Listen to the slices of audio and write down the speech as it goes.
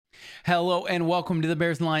Hello and welcome to the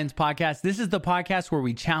Bears and Lions podcast. This is the podcast where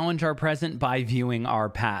we challenge our present by viewing our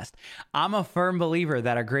past. I'm a firm believer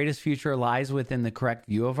that our greatest future lies within the correct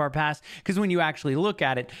view of our past, because when you actually look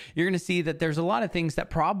at it, you're going to see that there's a lot of things that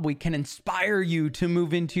probably can inspire you to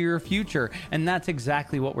move into your future. And that's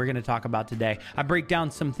exactly what we're going to talk about today. I break down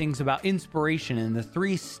some things about inspiration and the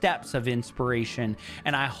 3 steps of inspiration.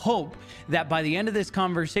 And I hope that by the end of this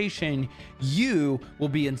conversation, you will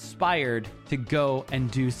be inspired to go and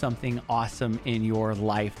do something awesome in your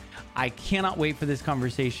life. I cannot wait for this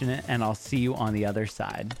conversation, and I'll see you on the other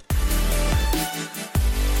side.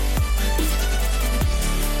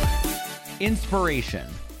 Inspiration,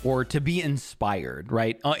 or to be inspired,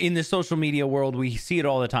 right? In the social media world, we see it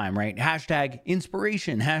all the time, right? Hashtag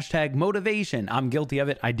inspiration, hashtag motivation. I'm guilty of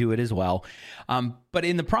it. I do it as well. But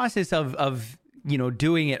in the process of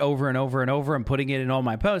doing it over and over and over and putting it in all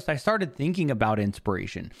my posts, I started thinking about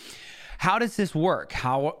inspiration. How does this work?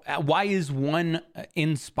 Why is one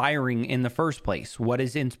inspiring in the first place? What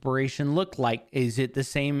does inspiration look like? Is it the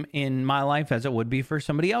same in my life as it would be for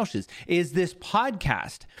somebody else's? Is this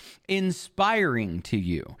podcast inspiring to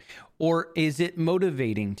you? Or is it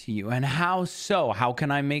motivating to you? And how so? How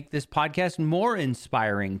can I make this podcast more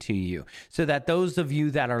inspiring to you so that those of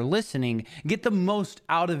you that are listening get the most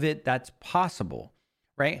out of it that's possible?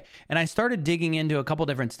 Right? And I started digging into a couple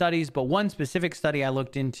different studies, but one specific study I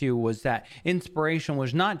looked into was that inspiration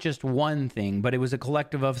was not just one thing, but it was a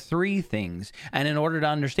collective of 3 things. And in order to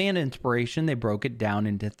understand inspiration, they broke it down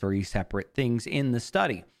into 3 separate things in the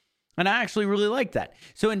study. And I actually really like that.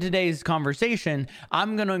 So in today's conversation,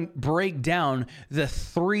 I'm going to break down the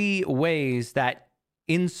 3 ways that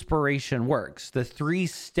inspiration works, the 3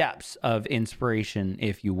 steps of inspiration,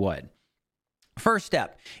 if you would. First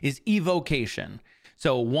step is evocation.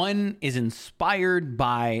 So one is inspired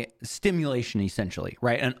by stimulation, essentially,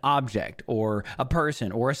 right? An object or a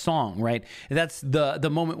person or a song, right? That's the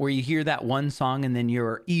moment where you hear that one song and then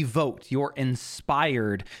you're evoked, you're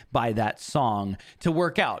inspired by that song to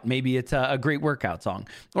work out. Maybe it's a great workout song.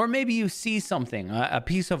 Or maybe you see something, a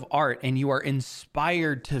piece of art, and you are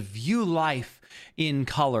inspired to view life in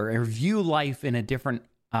color or view life in a different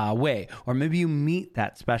way. Or maybe you meet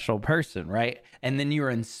that special person, right? And then you're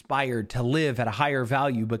inspired to live at a higher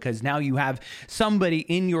value because now you have somebody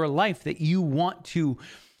in your life that you want to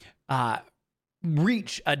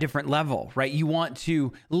reach a different level, right? You want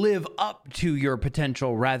to live up to your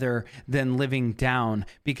potential rather than living down,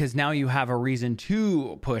 because now you have a reason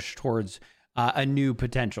to push towards a new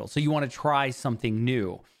potential. So you want to try something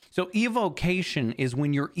new. So evocation is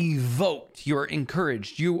when you're evoked, you're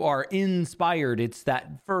encouraged, you are inspired. It's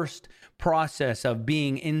that first process of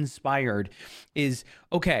being inspired is,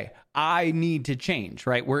 okay, I need to change,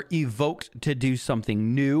 right? We're evoked to do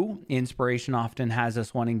something new. Inspiration often has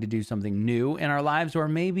us wanting to do something new in our lives, or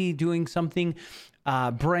maybe doing something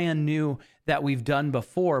brand new that we've done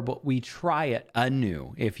before, but we try it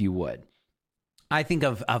anew, if you would. I think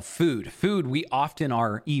of food. Food, we often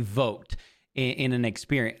are evoked in an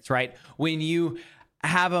experience, right? When you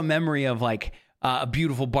have a memory of like a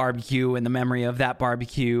beautiful barbecue and the memory of that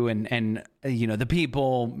barbecue and the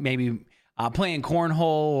people maybe playing cornhole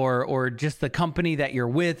or just the company that you're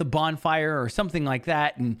with, a bonfire or something like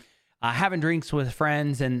that, and having drinks with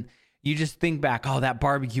friends, and you just think back, oh, that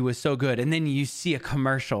barbecue was so good. And then you see a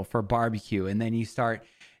commercial for barbecue, and then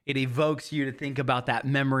it evokes you to think about that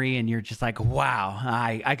memory, and you're just like, wow,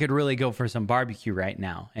 I could really go for some barbecue right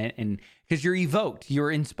now. And because you're evoked, you're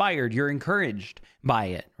inspired, you're encouraged by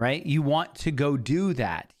it, right? You want to go do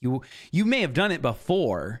that. You may have done it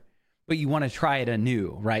before, but you want to try it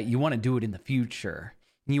anew, right? You want to do it in the future.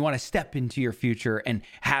 And you want to step into your future and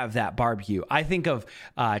have that barbecue. I think of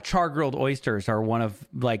char-grilled oysters are one of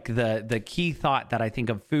like the key thought that I think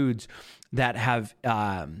of foods that have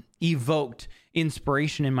evoked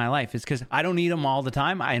inspiration in my life, is because I don't eat them all the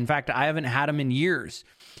time. In fact, I haven't had them in years.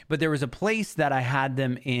 But there was a place that I had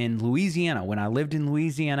them in Louisiana. When I lived in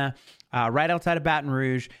Louisiana, right outside of Baton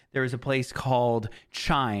Rouge, there was a place called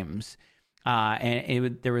Chimes.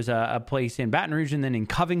 There was a place in Baton Rouge and then in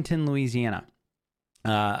Covington, Louisiana,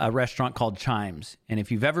 a restaurant called Chimes. And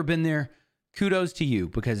if you've ever been there, kudos to you,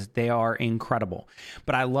 because they are incredible.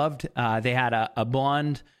 But I loved, they had a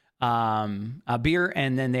blonde a beer,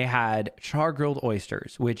 and then they had char-grilled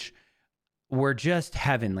oysters, which were just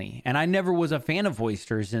heavenly. And I never was a fan of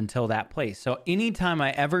oysters until that place. So anytime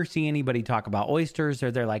I ever see anybody talk about oysters,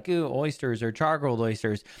 or they're like, ooh, oysters or char-grilled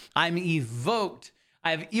oysters, I'm evoked.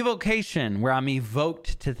 I have evocation where I'm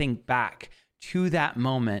evoked to think back to that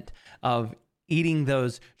moment of eating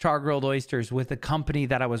those char-grilled oysters with the company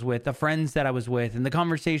that I was with, the friends that I was with, and the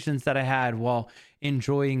conversations that I had while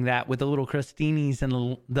enjoying that with the little crostinis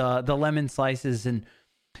and the lemon slices. And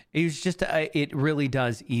it was just, it really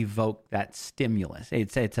does evoke that stimulus.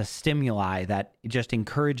 It's a stimuli that just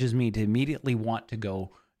encourages me to immediately want to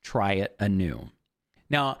go try it anew.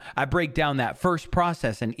 Now, I break down that first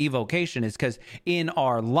process and evocation is because in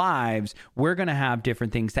our lives, we're going to have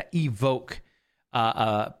different things that evoke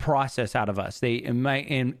a process out of us. It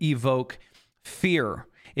might evoke fear.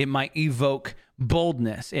 It might evoke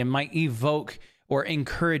boldness. It might evoke or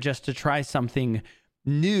encourage us to try something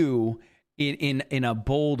new in a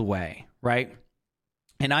bold way, right?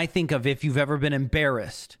 And I think of if you've ever been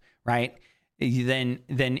embarrassed, right? Then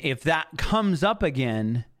if that comes up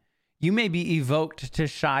again, you may be evoked to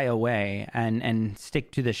shy away and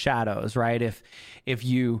stick to the shadows, right? If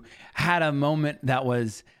you had a moment that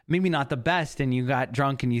was maybe not the best and you got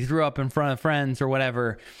drunk and you threw up in front of friends or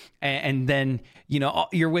whatever, and then,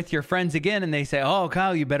 you're with your friends again and they say, oh,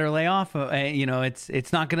 Kyle, you better lay off.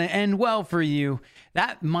 It's not going to end well for you.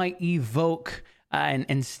 That might evoke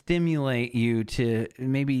and stimulate you to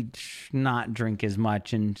maybe not drink as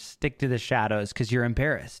much and stick to the shadows because you're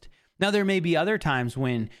embarrassed. Now, there may be other times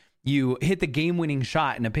when you hit the game-winning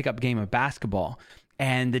shot in a pickup game of basketball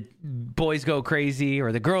and the boys go crazy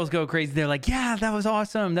or the girls go crazy. They're like, yeah, that was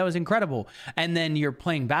awesome. That was incredible. And then you're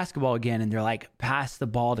playing basketball again and they're like, pass the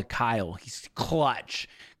ball to Kyle. He's clutch.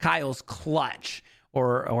 Kyle's clutch.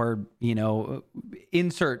 Or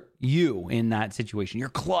insert you in that situation. You're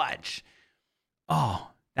clutch.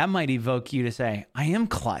 Oh, that might evoke you to say, I am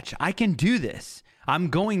clutch. I can do this. I'm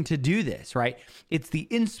going to do this, right? It's the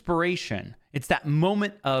inspiration. It's that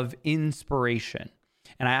moment of inspiration.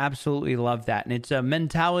 And I absolutely love that. And it's a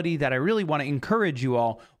mentality that I really want to encourage you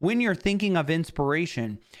all. When you're thinking of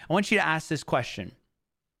inspiration, I want you to ask this question.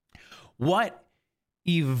 What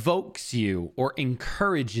evokes you or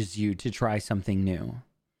encourages you to try something new?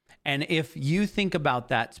 And if you think about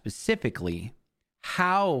that specifically,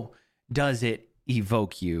 how does it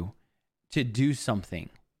evoke you to do something?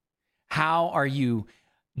 How are you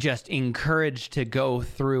just encouraged to go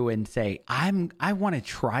through and say, I want to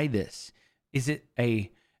try this? Is it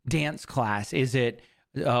a dance class? Is it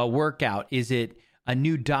a workout? Is it a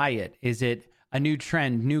new diet? Is it a new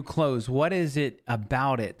trend, new clothes? What is it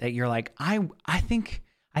about it that you're like, I think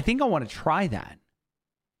I want to try that.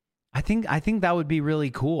 I think that would be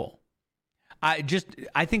really cool. I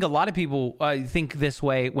think a lot of people think this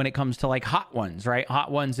way when it comes to like Hot Ones, right?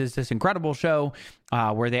 Hot Ones is this incredible show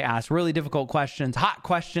where they ask really difficult questions, hot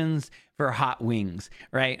questions for hot wings,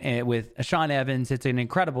 right? And with Sean Evans, it's an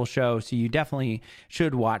incredible show. So you definitely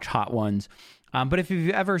should watch Hot Ones. But if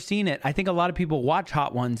you've ever seen it, I think a lot of people watch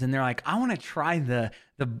Hot Ones and they're like, I want to try the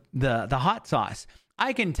hot sauce.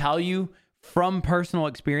 I can tell you from personal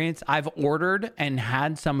experience, I've ordered and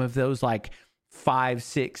had some of those like 5,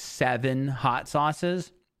 6, 7 hot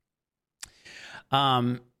sauces.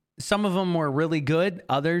 Some of them were really good,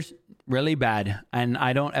 others really bad, and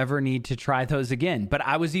I don't ever need to try those again. But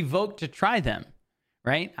I was evoked to try them,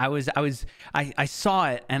 right? I saw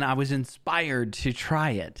it and I was inspired to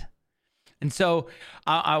try it. And so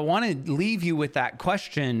I want to leave you with that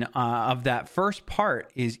question of that first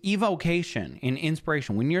part is evocation and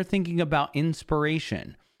inspiration. When you're thinking about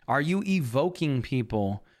inspiration, are you evoking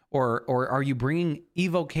people or are you bringing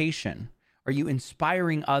evocation? Are you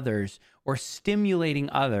inspiring others or stimulating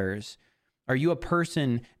others? Are you a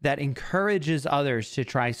person that encourages others to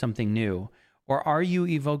try something new? Or are you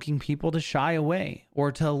evoking people to shy away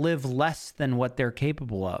or to live less than what they're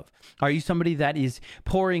capable of? Are you somebody that is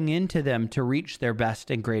pouring into them to reach their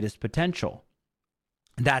best and greatest potential?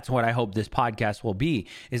 That's what I hope this podcast will be,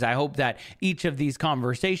 is I hope that each of these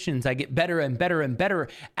conversations, I get better and better and better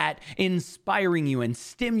at inspiring you and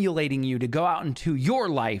stimulating you to go out into your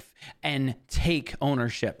life and take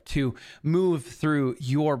ownership, to move through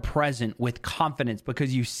your present with confidence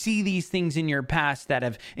because you see these things in your past that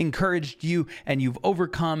have encouraged you and you've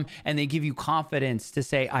overcome, and they give you confidence to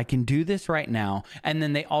say, I can do this right now. And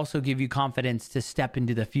then they also give you confidence to step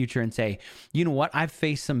into the future and say, you know what? I've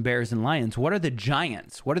faced some bears and lions. What are the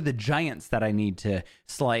giants? What are the giants that I need to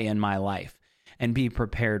slay in my life? And be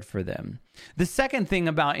prepared for them. The second thing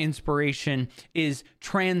about inspiration is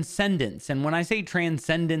transcendence. And when I say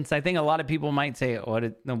transcendence, I think a lot of people might say, what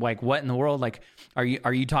in the world? Like, are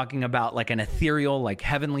you talking about like an ethereal, like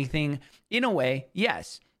heavenly thing? In a way,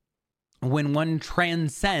 yes. When one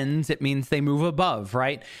transcends, it means they move above,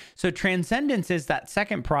 right? So transcendence is that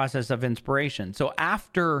second process of inspiration. So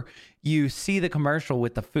after you see the commercial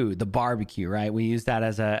with the food, the barbecue, right? We used that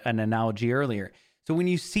as an analogy earlier. So when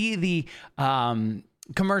you see the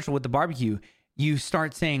commercial with the barbecue, you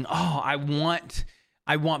start saying, oh, I want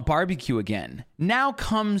barbecue again. Now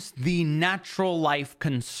comes the natural life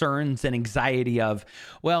concerns and anxiety of,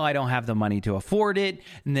 well, I don't have the money to afford it.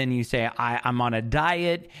 And then you say, I'm on a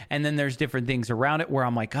diet. And then there's different things around it where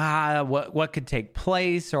I'm like, what could take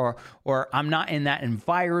place? Or I'm not in that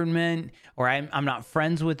environment, or I'm not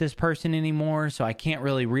friends with this person anymore. So I can't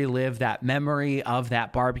really relive that memory of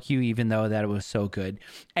that barbecue, even though that it was so good.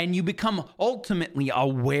 And you become ultimately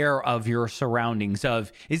aware of your surroundings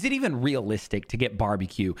of, is it even realistic to get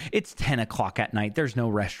barbecue? It's 10 o'clock at night. There's no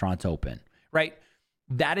restaurants open, right?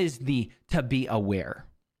 That is to be aware.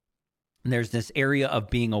 And there's this area of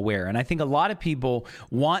being aware. And I think a lot of people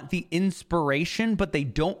want the inspiration, but they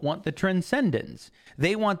don't want the transcendence.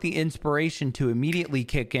 They want the inspiration to immediately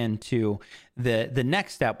kick into the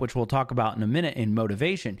next step, which we'll talk about in a minute in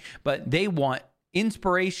motivation. But they want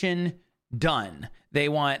inspiration done. They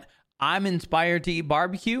want, I'm inspired to eat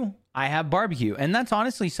barbecue, I have barbecue. And that's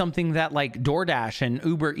honestly something that like DoorDash and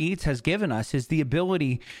Uber Eats has given us, is the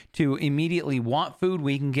ability to immediately want food.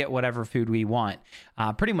 We can get whatever food we want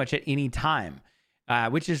pretty much at any time,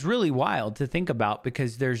 which is really wild to think about,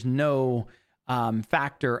 because there's no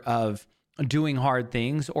factor of doing hard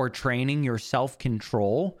things or training your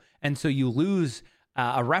self-control. And so you lose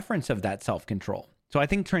a reference of that self-control. So I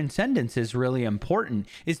think transcendence is really important,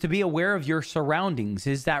 is to be aware of your surroundings.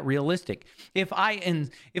 Is that realistic? If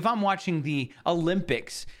I'm watching the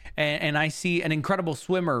Olympics and I see an incredible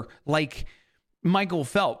swimmer like Michael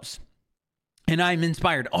Phelps, and I'm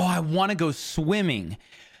inspired, I want to go swimming.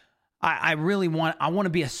 I want to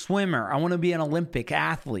be a swimmer. I want to be an Olympic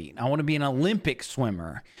athlete. I want to be an Olympic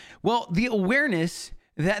swimmer. Well, the awareness,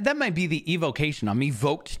 that might be the evocation. I'm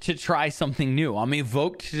evoked to try something new. I'm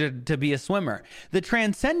evoked to be a swimmer. The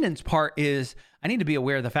transcendence part is, I need to be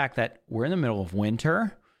aware of the fact that we're in the middle of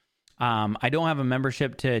winter. I don't have a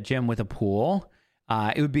membership to a gym with a pool.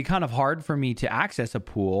 It would be kind of hard for me to access a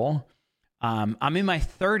pool. I'm in my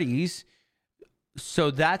 30s,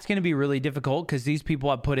 so that's going to be really difficult, because these people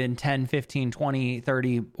have put in 10, 15, 20,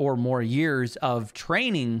 30 or more years of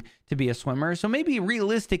training to be a swimmer. So maybe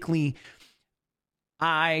realistically,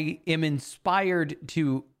 I am inspired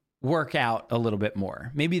to work out a little bit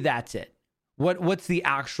more. Maybe that's it. What's the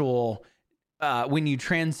actual, when you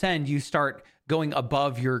transcend, you start going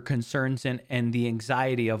above your concerns and the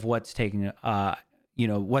anxiety of what's taking,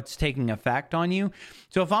 what's taking effect on you.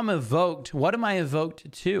 So if I'm evoked, what am I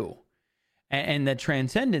evoked to? And the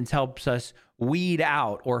transcendence helps us weed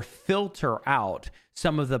out or filter out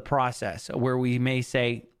some of the process where we may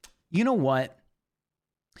say, you know what,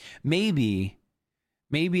 maybe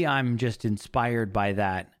I'm just inspired by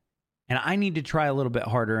that, and I need to try a little bit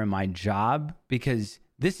harder in my job, because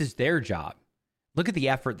this is their job. Look at the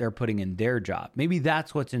effort they're putting in their job. Maybe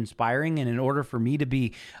that's what's inspiring. And in order for me to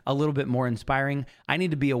be a little bit more inspiring, I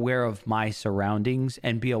need to be aware of my surroundings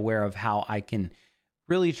and be aware of how I can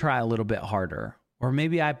really try a little bit harder. Or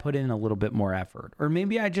maybe I put in a little bit more effort. Or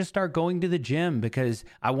maybe I just start going to the gym because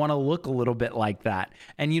I want to look a little bit like that.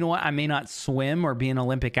 And you know what? I may not swim or be an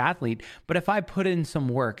Olympic athlete, but if I put in some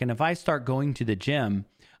work and if I start going to the gym,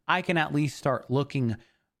 I can at least start looking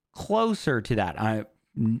closer to that.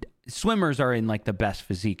 Swimmers are in like the best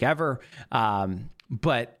physique ever,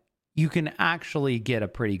 but you can actually get a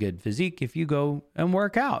pretty good physique if you go and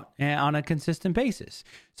work out on a consistent basis.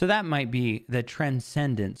 So that might be the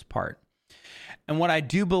transcendence part. And what I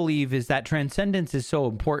do believe is that transcendence is so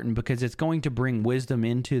important, because it's going to bring wisdom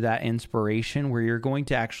into that inspiration, where you're going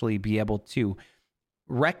to actually be able to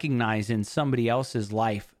recognize in somebody else's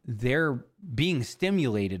life, they're being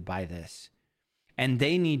stimulated by this. And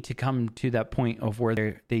they need to come to that point of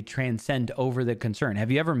where they transcend over the concern.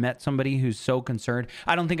 Have you ever met somebody who's so concerned?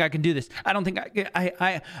 I don't think I can do this. I don't think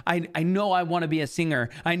I know I want to be a singer.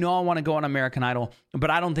 I know I want to go on American Idol,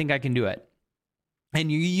 but I don't think I can do it. And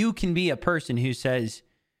you can be a person who says,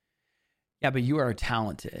 yeah, but you are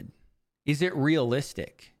talented. Is it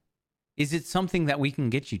realistic? Is it something that we can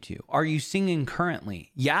get you to? Are you singing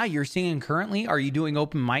currently? Yeah, you're singing currently. Are you doing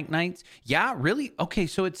open mic nights? Yeah, really? Okay,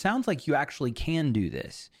 so it sounds like you actually can do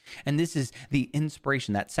this. And this is the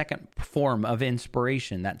inspiration, that second form of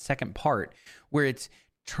inspiration, that second part, where it's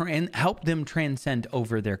help them transcend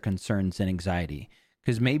over their concerns and anxiety.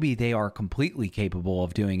 Because maybe they are completely capable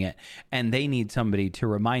of doing it, and they need somebody to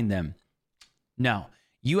remind them, no,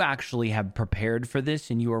 you actually have prepared for this,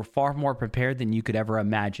 and you are far more prepared than you could ever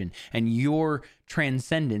imagine. And your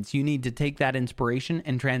transcendence, you need to take that inspiration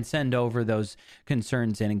and transcend over those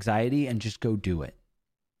concerns and anxiety and just go do it.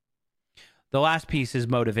 The last piece is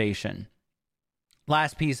motivation.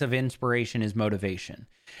 Last piece of inspiration is motivation.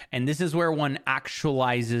 And this is where one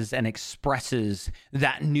actualizes and expresses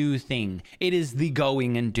that new thing. It is the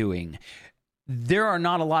going and doing. There are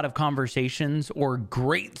not a lot of conversations or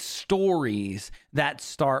great stories that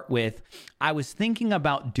start with, I was thinking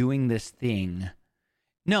about doing this thing.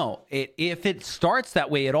 No, if it starts that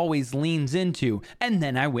way, it always leans into, and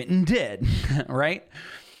then I went and did, right?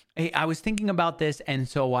 Hey, I was thinking about this, and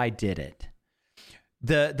so I did it.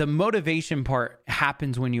 The motivation part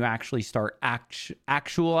happens when you actually start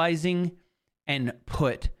actualizing and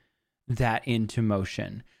put that into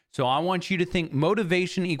motion. So I want you to think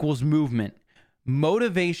motivation equals movement.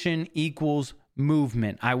 Motivation equals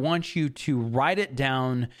movement. I want you to write it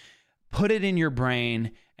down, put it in your brain,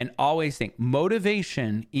 and always think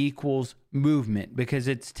motivation equals movement, because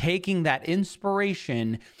it's taking that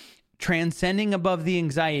inspiration, transcending above the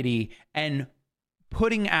anxiety, and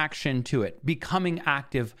putting action to it, becoming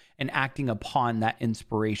active and acting upon that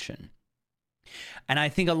inspiration. And I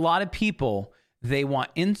think a lot of people, they want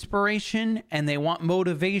inspiration and they want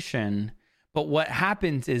motivation, but what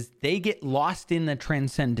happens is they get lost in the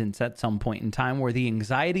transcendence at some point in time where the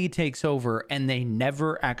anxiety takes over and they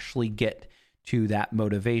never actually get to that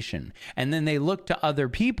motivation. And then they look to other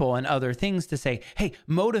people and other things to say, hey,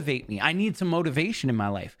 motivate me. I need some motivation in my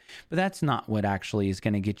life. But that's not what actually is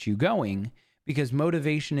going to get you going, because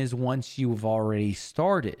motivation is once you've already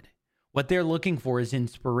started. What they're looking for is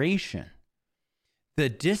inspiration. The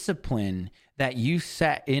discipline that you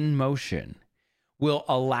set in motion will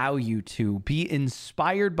allow you to be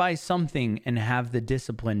inspired by something and have the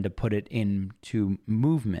discipline to put it into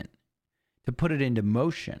movement, to put it into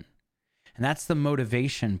motion. And that's the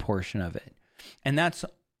motivation portion of it. And that's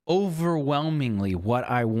overwhelmingly what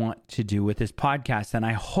I want to do with this podcast. And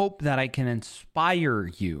I hope that I can inspire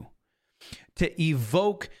you to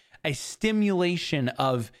evoke a stimulation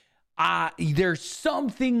of there's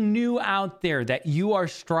something new out there that you are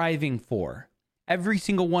striving for. Every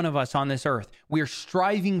single one of us on this earth, we are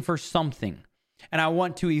striving for something. And I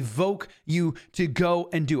want to evoke you to go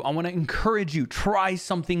and do. I want to encourage you, try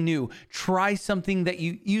something new. Try something that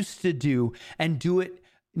you used to do and do it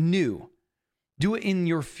new. Do it in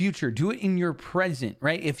your future. Do it in your present,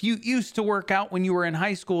 right? If you used to work out when you were in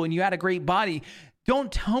high school and you had a great body,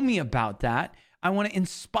 don't tell me about that. I want to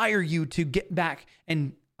inspire you to get back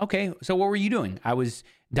and, okay, so what were you doing? I was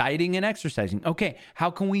dieting and exercising. Okay,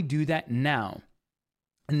 how can we do that now?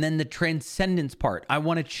 And then the transcendence part. I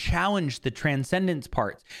want to challenge the transcendence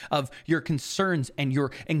parts of your concerns and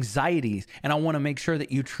your anxieties. And I want to make sure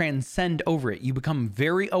that you transcend over it. You become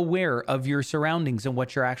very aware of your surroundings and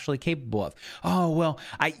what you're actually capable of. Oh, well,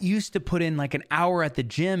 I used to put in like an hour at the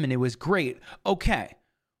gym and it was great. Okay,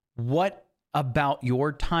 what about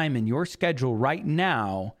your time and your schedule right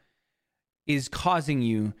now is causing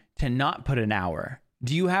you to not put an hour?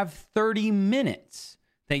 Do you have 30 minutes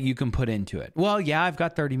that you can put into it? Well, yeah, I've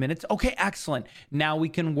got 30 minutes. Okay, excellent. Now we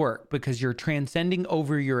can work because you're transcending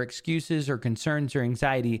over your excuses or concerns or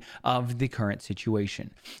anxiety of the current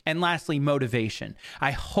situation. And lastly, motivation.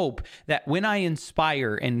 I hope that when I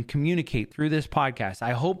inspire and communicate through this podcast,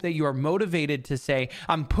 I hope that you are motivated to say,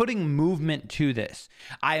 I'm putting movement to this.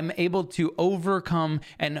 I am able to overcome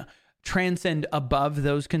and transcend above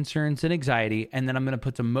those concerns and anxiety, and then I'm going to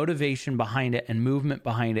put some motivation behind it and movement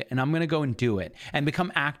behind it, and I'm going to go and do it and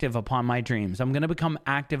become active upon my dreams. I'm going to become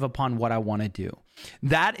active upon what I want to do.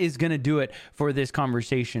 That is going to do it for this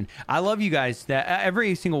conversation. I love you guys, that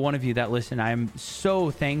every single one of you that listen. I am so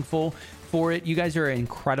thankful for it. You guys are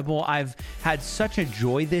incredible. I've had such a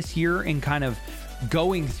joy this year in kind of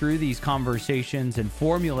going through these conversations and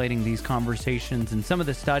formulating these conversations, and some of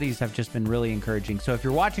the studies have just been really encouraging. So if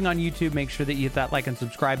you're watching on YouTube, make sure that you hit that like and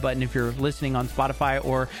subscribe button. If you're listening on Spotify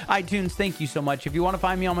or iTunes, thank you so much. If you want to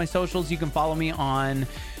find me on my socials, you can follow me on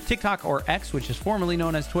TikTok or X, which is formerly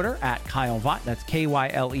known as Twitter, at Kyle Vaught. That's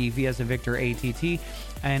KYLEV as in Victor ATT.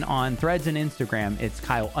 And on Threads and Instagram, it's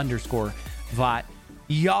Kyle_Vaught.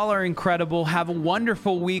 Y'all are incredible. Have a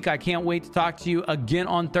wonderful week. I can't wait to talk to you again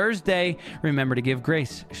on Thursday. Remember to give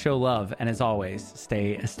grace, show love, and as always,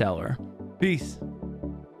 stay stellar. Peace.